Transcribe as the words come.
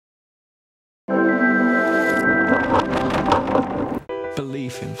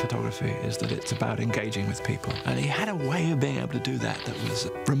belief in photography is that it's about engaging with people. And he had a way of being able to do that that was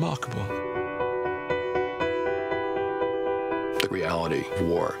remarkable. The reality of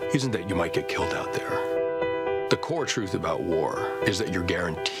war isn't that you might get killed out there. The core truth about war is that you're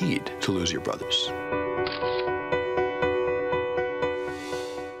guaranteed to lose your brothers.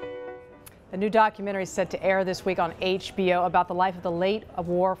 A new documentary is set to air this week on HBO about the life of the late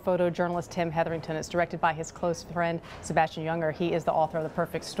war photojournalist Tim Hetherington. It's directed by his close friend Sebastian Junger. He is the author of The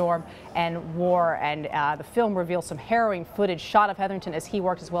Perfect Storm and War, and the film reveals some harrowing footage shot of Hetherington as he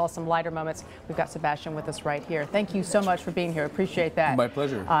worked, as well as some lighter moments. We've got Sebastian with us right here. Thank you so much for being here. Appreciate that. My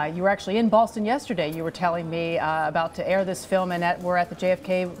pleasure. You were actually in Boston yesterday. You were telling me about to air this film, and we're at the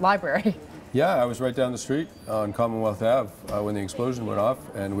JFK Library. Yeah, I was right down the street on Commonwealth Ave when the explosion went off,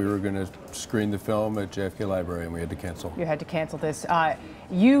 and we were going to screen the film at JFK Library, and we had to cancel. You had to cancel this.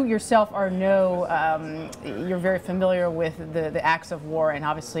 You yourself are you're very familiar with the acts of war, and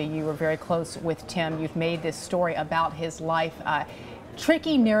obviously you were very close with Tim. You've made this story about his life.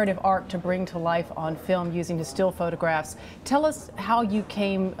 Tricky narrative arc to bring to life on film using his still photographs. Tell us how you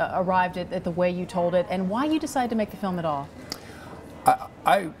arrived at the way you told it, and why you decided to make the film at all.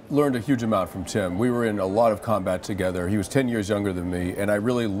 I learned a huge amount from Tim. We were in a lot of combat together. He was 10 years younger than me, and I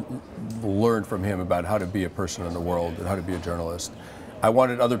really learned from him about how to be a person in the world and how to be a journalist. I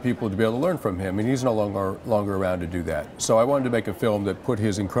wanted other people to be able to learn from him, and he's no longer around to do that. So I wanted to make a film that put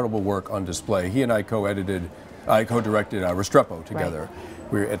his incredible work on display. He and I co-directed Restrepo together.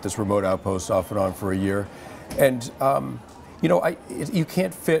 Right. We were at this remote outpost off and on for a year. And, you know, you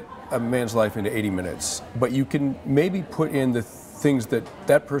can't fit a man's life into 80 minutes, but you can maybe put in the things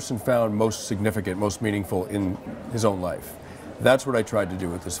that person found most significant, most meaningful in his own life. That's what I tried to do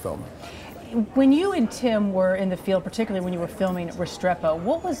with this film. When you and Tim were in the field, particularly when you were filming Restrepo,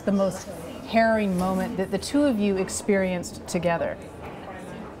 what was the most harrowing moment that the two of you experienced together?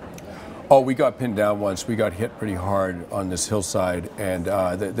 Oh, we got pinned down once. We got hit pretty hard on this hillside, and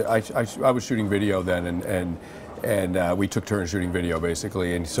I was shooting video then, and we took turns shooting video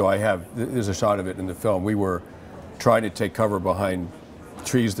basically. And so there's a shot of it in the film. We were trying to take cover behind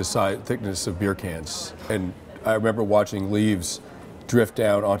trees the thickness of beer cans. And I remember watching leaves drift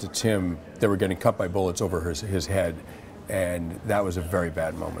down onto Tim that were getting cut by bullets over his head. And that was a very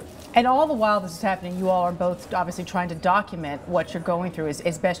bad moment. And all the while this is happening, you all are both obviously trying to document what you're going through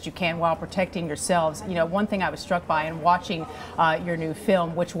as best you can while protecting yourselves. You know, one thing I was struck by in watching your new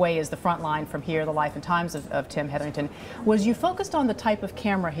film, Which Way is the Front Line from Here, The Life and Times of Tim Hetherington, was you focused on the type of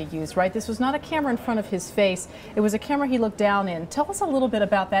camera he used, right? This was not a camera in front of his face. It was a camera he looked down in. Tell us a little bit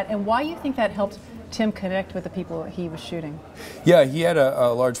about that and why you think that helped Tim connect with the people he was shooting. Yeah, he had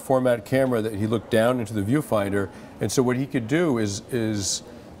a large format camera that he looked down into the viewfinder, and so what he could do is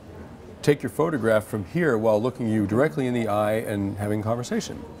take your photograph from here while looking you directly in the eye and having a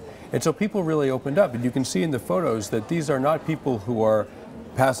conversation. And so people really opened up, and you can see in the photos that these are not people who are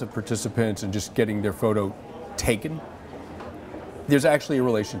passive participants and just getting their photo taken. There's actually a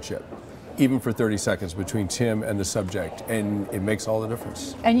relationship, even for 30 seconds, between Tim and the subject, and it makes all the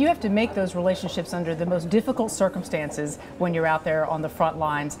difference. And you have to make those relationships under the most difficult circumstances when you're out there on the front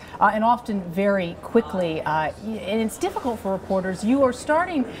lines, and often very quickly, and it's difficult for reporters. You are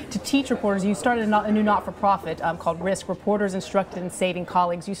starting to teach reporters. You started a new not-for-profit called RISK, Reporters Instructed in Saving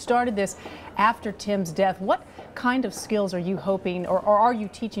Colleagues. You started this after Tim's death. What kind of skills are you hoping, or are you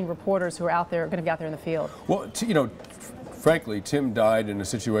teaching reporters who are going to be out there in the field? Well, you know, frankly, Tim died in a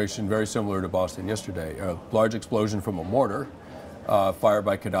situation very similar to Boston yesterday. A large explosion from a mortar fired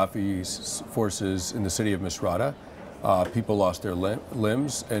by Gaddafi's forces in the city of Misrata. People lost their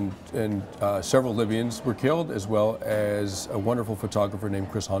limbs, and several Libyans were killed, as well as a wonderful photographer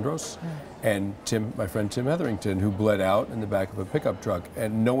named Chris Hondros, and my friend Tim Hetherington, who bled out in the back of a pickup truck,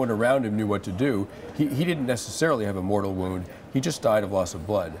 and no one around him knew what to do. He didn't necessarily have a mortal wound. He just died of loss of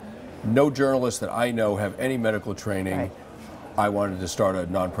blood. No journalists that I know have any medical training. Right. I wanted to start a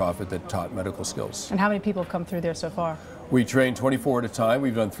nonprofit that taught medical skills. And how many people have come through there so far? We train 24 at a time.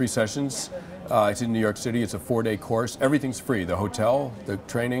 We've done 3 sessions. It's in New York City. It's a 4-day course. Everything's free. The hotel, the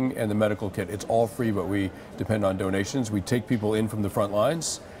training, and the medical kit. It's all free, but we depend on donations. We take people in from the front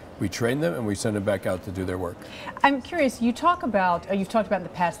lines. We train them, and we send them back out to do their work. I'm curious, you've talked about in the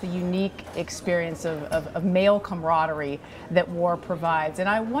past the unique experience of male camaraderie that war provides. And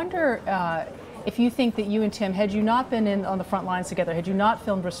I wonder if you think that you and Tim, had you not been on the front lines together, had you not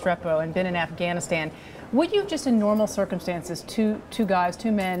filmed Restrepo and been in Afghanistan, would you just in normal circumstances, two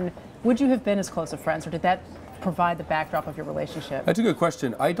men, would you have been as close of friends, or did that provide the backdrop of your relationship? That's a good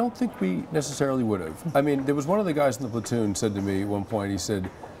question. I don't think we necessarily would have. I mean, there was one of the guys in the platoon said to me at one point, he said,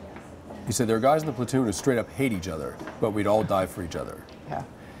 He said there are guys in the platoon who straight up hate each other, but we'd all die for each other. Yeah.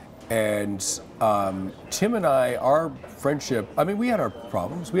 And Tim and I, our friendship, I mean, we had our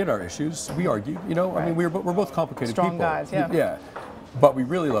problems, we had our issues, we argued, you know, Right. I mean, we're both complicated Strong people. guys, yeah. Yeah, but we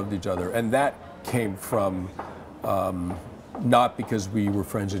really loved each other, and that came from not because we were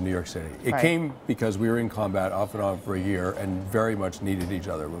friends in New York City. It Right. came because we were in combat off and on for a year and very much needed each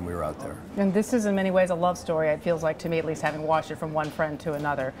other when we were out there. And this is in many ways a love story, it feels like to me, at least having watched it from one friend to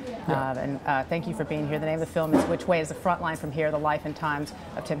another. Thank you for being here. The name of the film is Which Way is the Front Line from Here? The Life and Times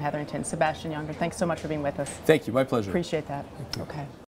of Tim Hetherington. Sebastian Junger, thanks so much for being with us. Thank you, my pleasure. Appreciate that. Okay.